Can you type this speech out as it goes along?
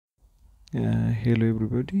Hello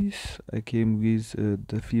everybody. I came with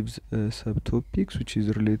the fifth subtopics, which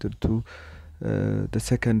is related to the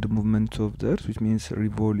second movement of the Earth, which means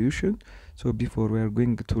revolution. So before we are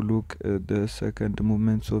going to look at the second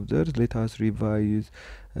movements of the Earth, let us revise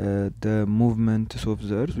the movements of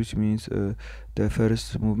the Earth, which means the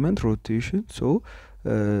first movement, rotation. So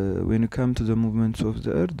when you come to the movements of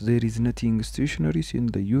the Earth, there is nothing stationary in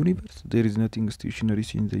the universe. There is nothing stationary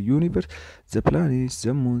in the universe. The planets,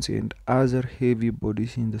 the moons, and other heavy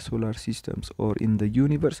bodies in the solar systems or in the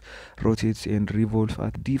universe rotates and revolves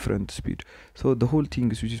at different speed. So the whole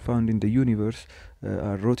things which is found in the universe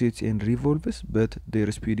are rotates and revolves, but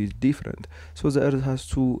their speed is different. So the Earth has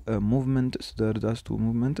two movements. The Earth has two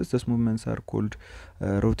movements. These movements are called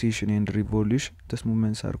rotation and revolution. These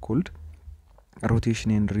movements are called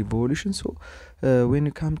rotation and revolution. So when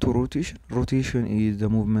you come to rotation is the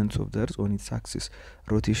movements of the earth on its axis.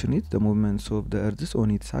 Rotation is the movements of the earth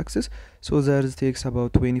on its axis. So the earth takes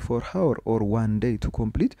about 24 hours or 1 day to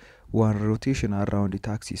complete one rotation around its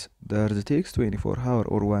axis. The earth takes 24 hours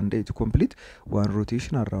or 1 day to complete one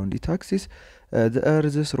rotation around its axis. The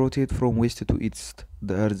earth rotates from west to east.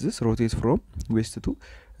 The earth rotates from west to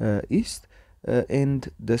east. And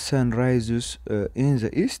the sun rises in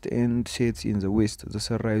the east and sets in the west. The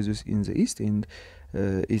sun rises in the east and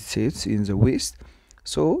it sets in the west.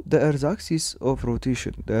 So the Earth's axis of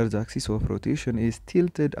rotation, is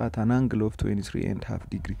tilted at an angle of 23.5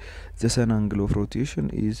 degree. The sun angle of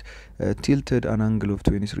rotation is tilted an angle of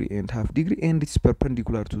 23.5 degree, and it's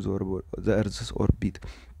perpendicular to the Earth's orbit.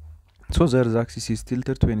 So the Earth's axis is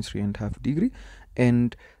tilted 23.5 degree,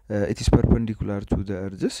 and it is perpendicular to the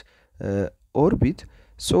Earth's orbit.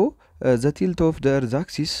 So the tilt of the Earth's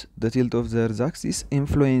axis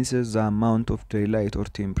influences the amount of daylight or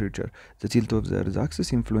temperature. The tilt of the Earth's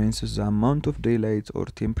axis influences the amount of daylight or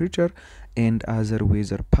temperature and other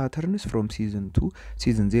weather patterns from season to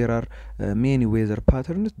season. There are many weather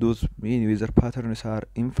patterns. Those many weather patterns are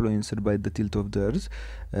influenced by the tilt of the Earth's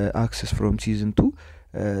axis from season to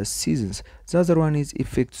seasons. The other one is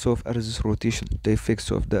effects of Earth's rotation. The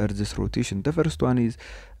effects of the Earth's rotation. The first one is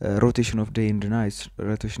rotation of day and night.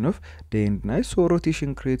 So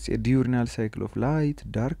rotation creates a diurnal cycle of light,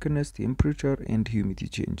 darkness, temperature, and humidity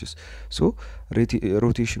changes. So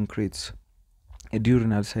rotation creates a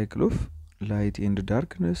diurnal cycle of light and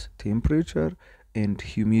darkness, temperature, and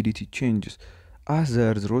humidity changes. As the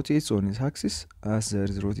Earth rotates on its axis,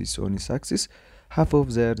 half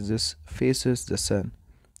of the Earth faces the sun.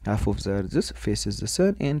 Half of the Earth faces the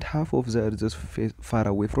sun, and half of the Earth is far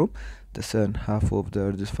away from the sun. Half of the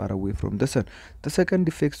Earth is far away from the sun. The second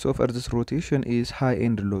effects of Earth's rotation is high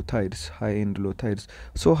and low tides.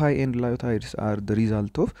 So high and low tides are the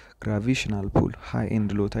result of gravitational pull. High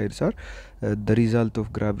and low tides are the result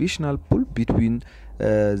of gravitational pull between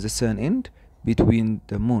the sun and between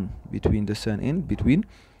the moon.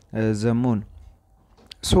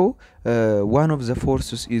 So one of the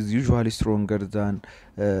forces is usually stronger than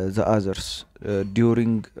the others.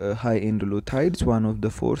 During high and low tides, one of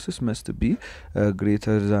the forces must be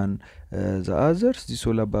greater than the others. This is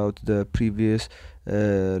all about the previous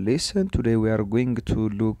lesson. Today we are going to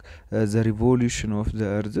look the revolution of the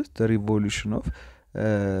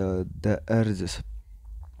earth.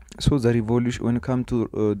 So the revolution, when you come to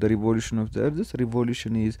the revolution of the earth,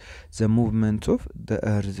 revolution is the movement of the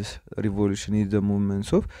earth. Revolution is the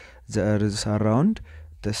movements of the earth around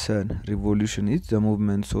the sun. Revolution is the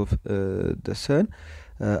movements of the sun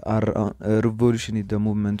revolution is the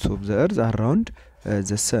movements of the earth around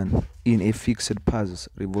the sun in a fixed path.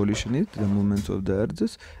 Revolution is the movements of the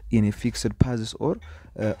earth in a fixed path or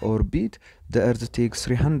orbit. The earth takes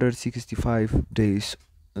 365 days.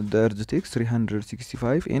 The earth takes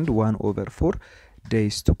 365 and 1/4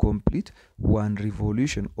 days to complete one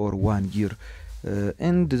revolution or 1 year.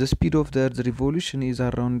 And the speed of the earth's revolution is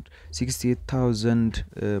around 68,000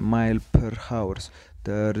 miles per hour.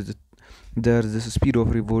 The earth's speed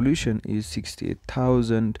of revolution is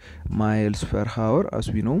 68,000 miles per hour. As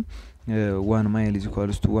we know, 1 mile is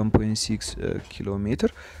equals to 1.6 kilometer.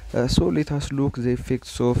 So let us look the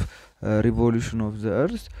effects of revolution of the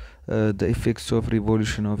earth. The effects of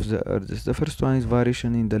revolution of the earth. The first one is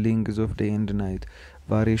variation in the length of day and night.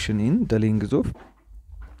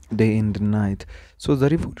 So the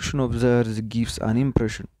revolution of the earth gives an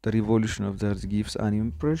impression. That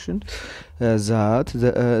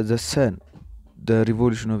the sun. The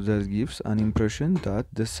revolution of the earth gives an impression that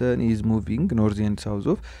the sun is moving north and south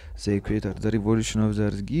of the equator. The revolution of the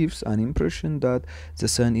earth gives an impression that the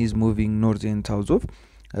sun is moving north and south of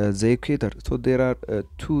the equator. So there are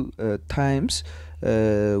two times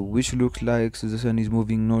which look like the sun is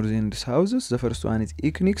moving north and south. The first one is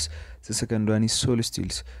equinox, the second one is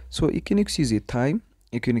solstice. So equinox is a time.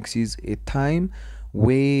 Equinox is a time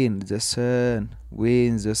when the sun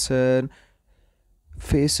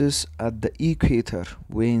faces at the equator.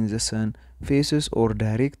 When the sun faces or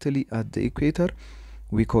directly at the equator,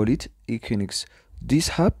 we call it equinox. This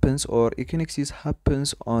happens, or equinoxes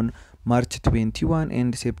happens, on March 21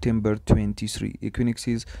 and September 23. Equinox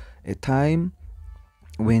is a time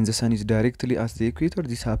when the sun is directly at the equator.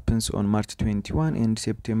 This happens on March 21 and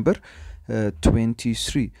September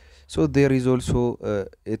 23. So there is also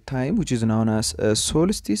a time which is known as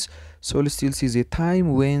solstice. Solstice is a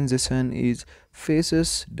time when the sun is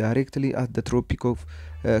faces directly at the Tropic of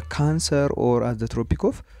Cancer or at the Tropic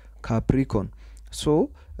of Capricorn.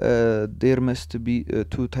 So there must be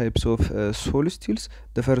two types of solstice.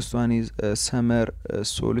 The first one is summer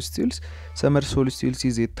solstice. Summer solstice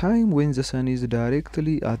is a time when the sun is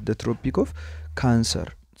directly at the Tropic of Cancer.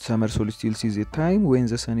 Summer solstice is a time when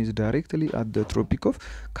the sun is directly at the Tropic of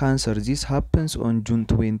Cancer. This happens on June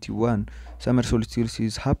 21. Summer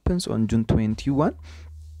solstice happens on June 21.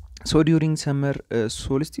 So during summer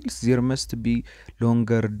solstice, there must be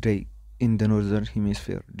longer day in the northern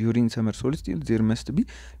hemisphere. During summer solstice, there must be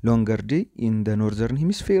longer day in the northern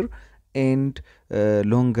hemisphere and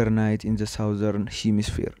longer night in the southern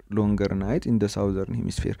hemisphere. Longer night in the southern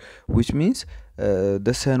hemisphere, which means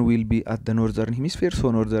the sun will be at the northern hemisphere,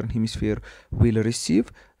 so northern hemisphere will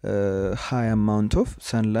receive high amount of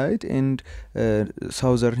sunlight, and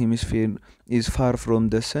southern hemisphere is far from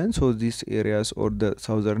the sun, so these areas, or the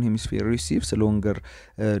southern hemisphere, receives a longer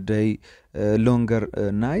day, longer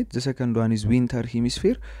night. The second one is winter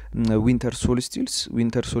hemisphere. Winter solstice.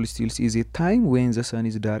 Winter solstice is a time when the sun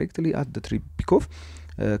is directly at the Tropic of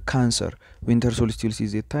Cancer. Winter solstice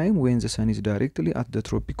is a time when the sun is directly at the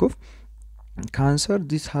Tropic of Cancer.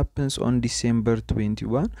 This happens on December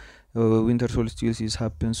 21. Winter solstice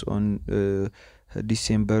happens on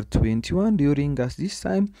December 21. During this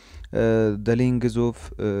time, the length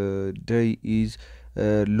of day is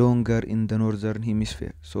longer in the northern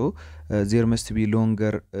hemisphere, so there must be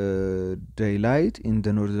longer daylight in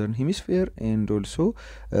the northern hemisphere, and also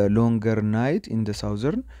longer night in the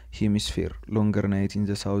southern hemisphere. Longer night in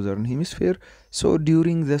the southern hemisphere. So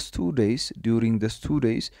during these 2 days,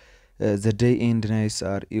 the day and nights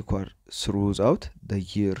are equal throughout the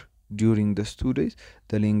year. During these 2 days,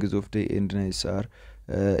 the length of day and nights are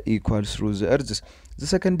equal through the earth. The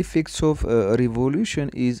second effects of revolution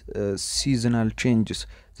is seasonal changes.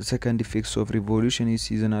 The second effects of revolution is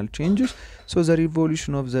seasonal changes. So the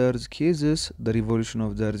revolution of the earth cases,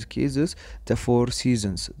 the four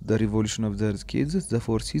seasons. The revolution of the earth cases the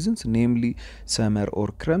four seasons, namely summer or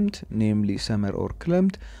climate,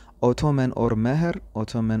 autumn or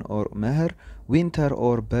meher, winter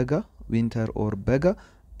or baga,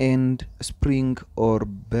 and spring or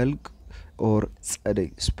belg or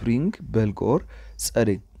ጸደይ.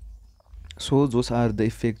 So those are the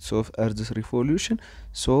effects of Earth's revolution.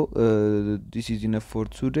 So this is enough for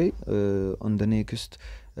today. On the next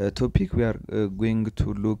topic, we are going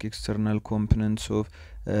to look external components of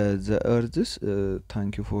the Earth.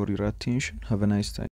 Thank you for your attention. Have a nice time.